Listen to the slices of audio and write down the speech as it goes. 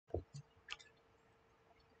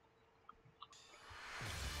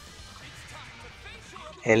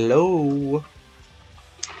Hello.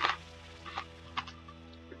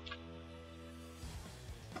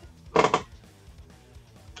 I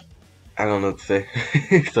don't know what to say,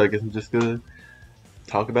 so I guess I'm just gonna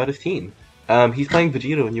talk about his team. He's playing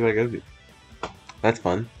Vegito and UI Goku. That's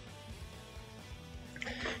fun.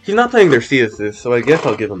 He's not playing their Thesis, so I guess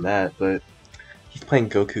I'll give him that, but he's playing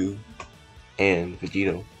Goku and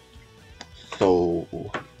Vegito. So,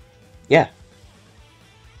 yeah.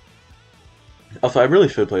 Also, I really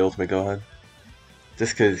should play Ultimate Gohan.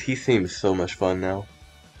 Just because he seems so much fun now.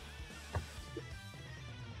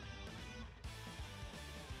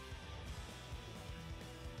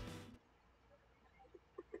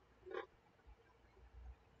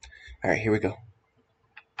 Alright, here we go.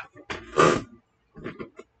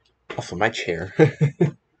 Also, my chair.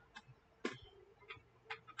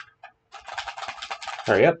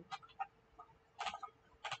 Hurry up.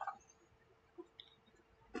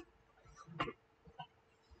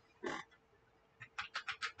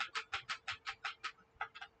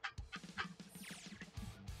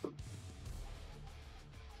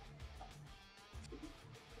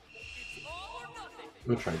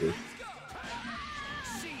 I'm gonna try this.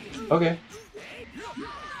 Okay.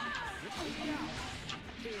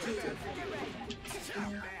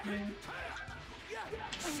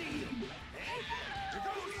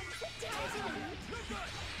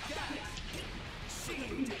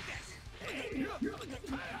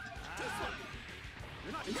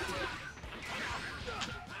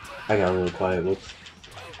 I got really quiet, whoops.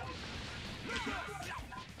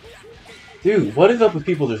 Dude, what is up with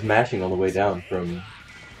people just mashing on the way down from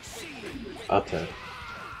upset?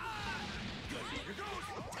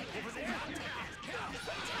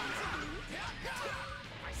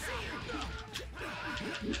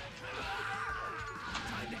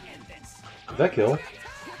 Does that kill?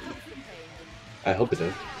 I hope it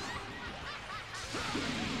does.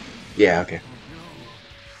 Yeah, okay.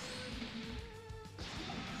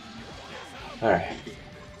 Alright.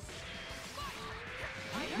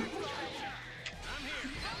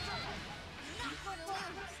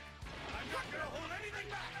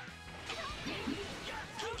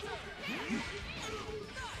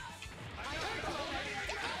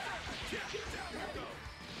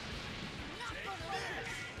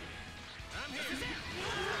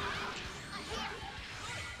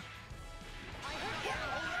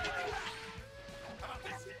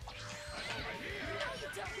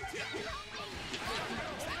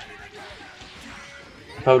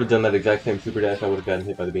 If I would have done that exact same super dash, I would have gotten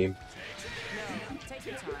hit by the beam.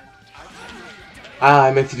 Ah,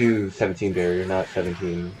 I meant to do 17 barrier, not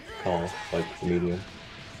 17 call, like the medium.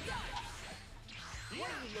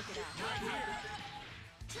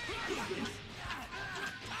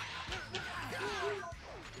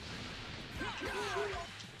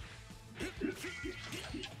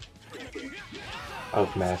 I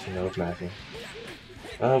was mashing.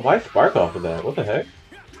 Why spark off of that? What the heck?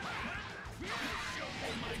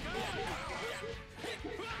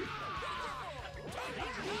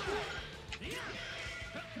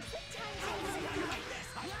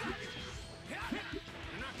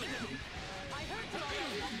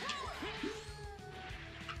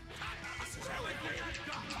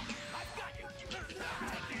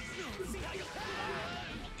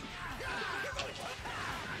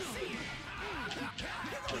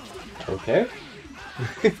 Okay.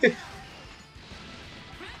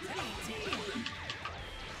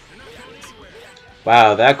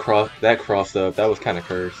 Wow, that crossed up. That was kind of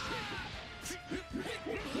cursed.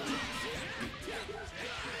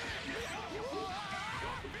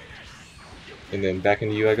 And then back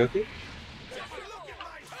into UI Goku.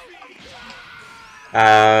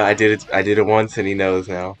 I did it once, and he knows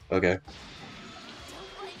now. Okay.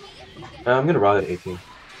 I'm gonna ride at 18.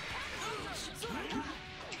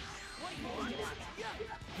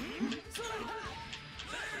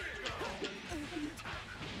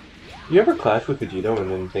 You ever clash with Vegito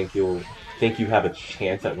and then think you have a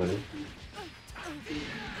chance at winning?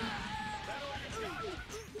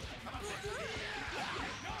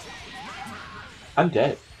 I'm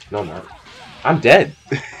dead. No, I'm not. I'm dead.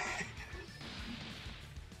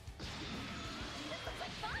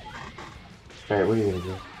 Alright, what are you gonna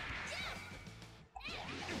do?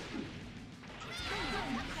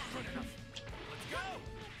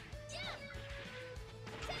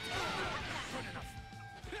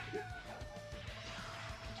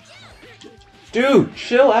 Dude,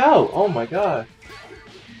 chill out! Oh my god.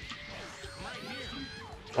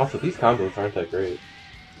 Also, these combos aren't that great.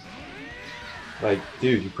 Like,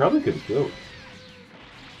 dude, you probably could have killed.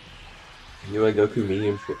 UI Goku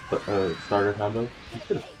medium starter combo? You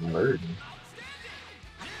could have murdered me.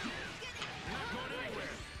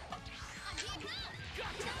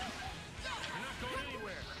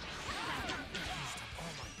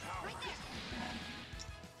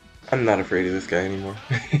 I'm not afraid of this guy anymore.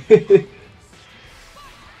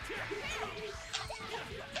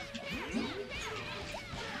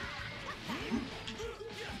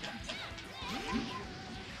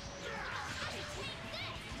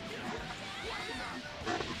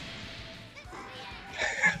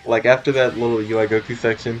 Like, after that little UI Goku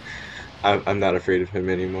section, I'm not afraid of him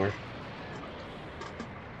anymore.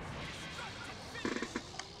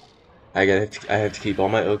 I have to keep all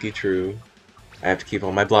my Oki true. I have to keep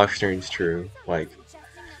all my block strings true. Like,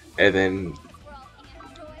 and then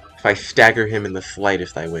if I stagger him in the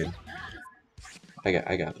slightest, I win. I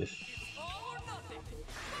got this.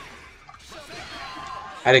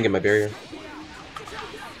 I didn't get my barrier.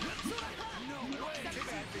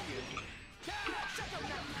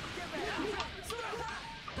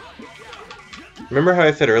 Remember how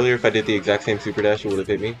I said earlier if I did the exact same super dash it would have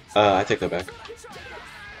hit me? I take that back.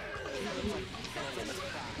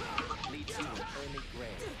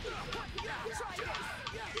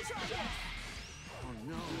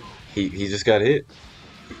 He just got hit.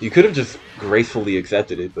 You could have just gracefully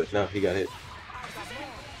accepted it, but no, he got hit.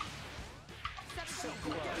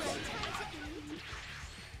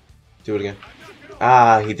 Do it again.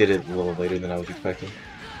 Ah, he did it a little later than I was expecting.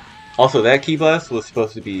 Also, that Ki Blast was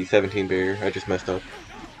supposed to be 17 barrier. I just messed up.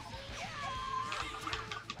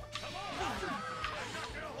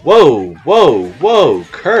 Whoa, whoa, whoa,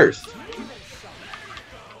 cursed.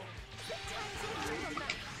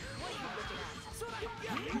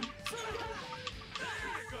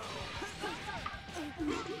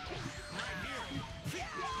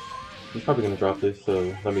 He's probably gonna drop this,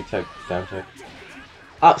 so let me tech down tech.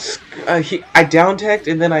 I down teched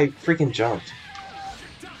and then I freaking jumped.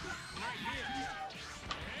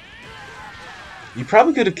 You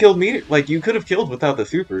probably could have killed me. Like, you could have killed without the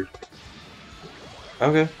super.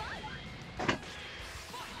 Okay.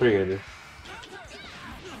 What are you gonna do?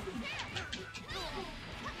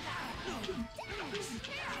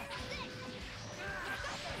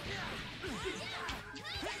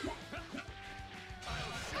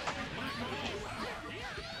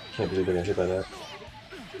 Can't believe I got hit by that.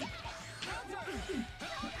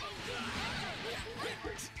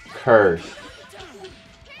 Curse.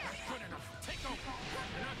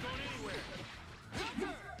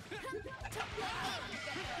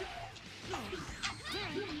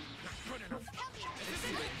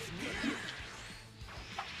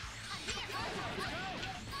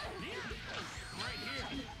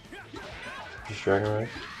 Just Dragon Ride?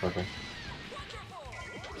 Okay.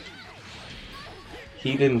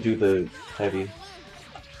 He didn't do the heavy.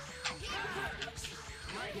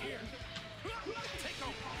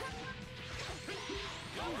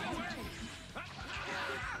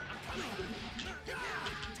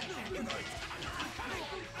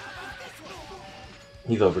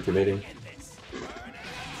 He's overcommitting.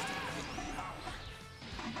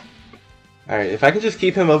 Alright, if I could just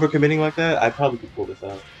keep him overcommitting like that, I probably could pull this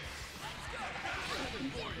out.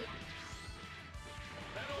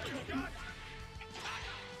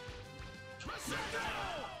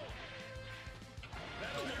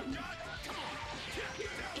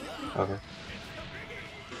 Okay.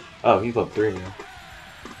 Oh, he's up 3 now.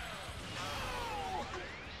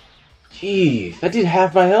 Jeez, that did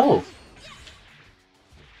half my health.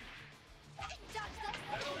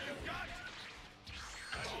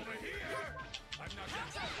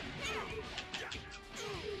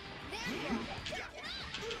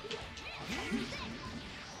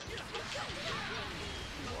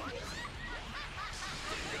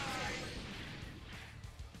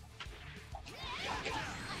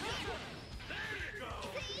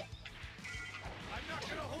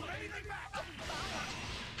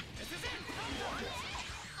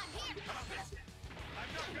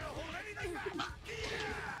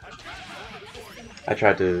 I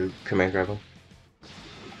tried to command grab him.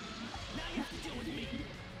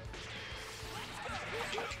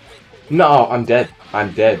 No, I'm dead.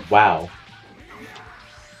 I'm dead. Wow.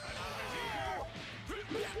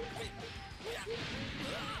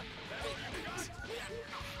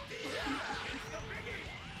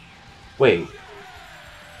 Wait.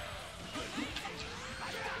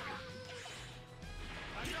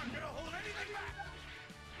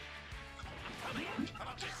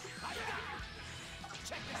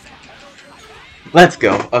 Let's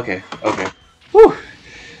go. Okay, okay. Woo!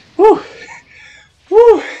 Woo!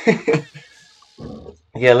 Woo!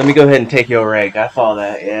 Yeah, let me go ahead and take your rank. I saw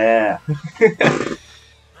that. Yeah.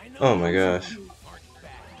 Oh my gosh.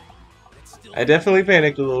 I definitely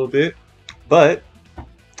panicked a little bit. But,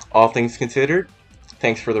 all things considered,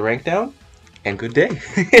 thanks for the rank down, and good day.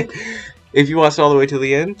 If you watched all the way to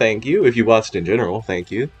the end, thank you. If you watched in general,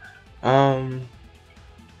 thank you.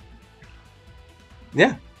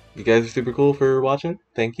 yeah, you guys are super cool for watching.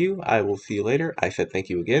 Thank you. I will see you later. I said thank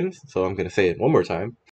you again, so I'm gonna say it one more time.